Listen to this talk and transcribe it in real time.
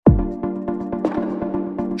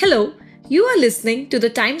Hello, you are listening to the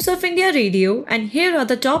Times of India radio, and here are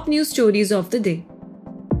the top news stories of the day.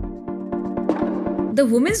 The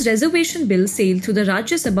Women's Reservation Bill sailed through the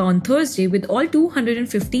Rajya Sabha on Thursday with all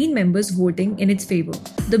 215 members voting in its favour.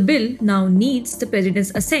 The bill now needs the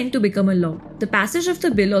President's assent to become a law. The passage of the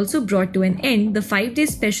bill also brought to an end the 5-day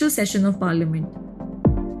special session of Parliament.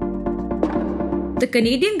 The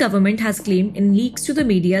Canadian government has claimed in leaks to the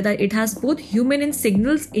media that it has both human and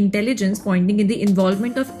signals intelligence pointing in the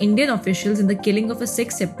involvement of Indian officials in the killing of a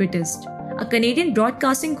Sikh separatist. A Canadian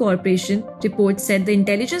Broadcasting Corporation report said the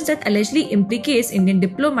intelligence that allegedly implicates Indian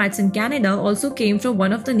diplomats in Canada also came from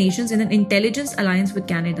one of the nations in an intelligence alliance with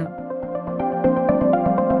Canada.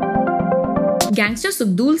 Gangster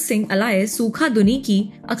Sukhdev Singh alias Sukha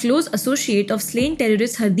Duniki, a close associate of slain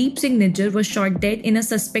terrorist Hardeep Singh Nijjar, was shot dead in a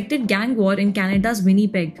suspected gang war in Canada's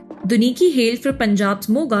Winnipeg. Duniki hailed from Punjab's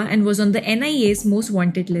Moga and was on the NIA's most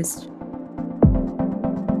wanted list.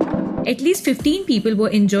 At least 15 people were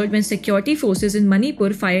injured when security forces in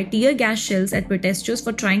Manipur fired tear gas shells at protesters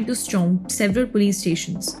for trying to storm several police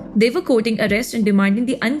stations. They were quoting arrest and demanding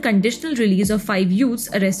the unconditional release of 5 youths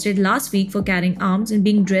arrested last week for carrying arms and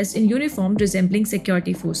being dressed in uniforms resembling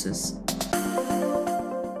security forces.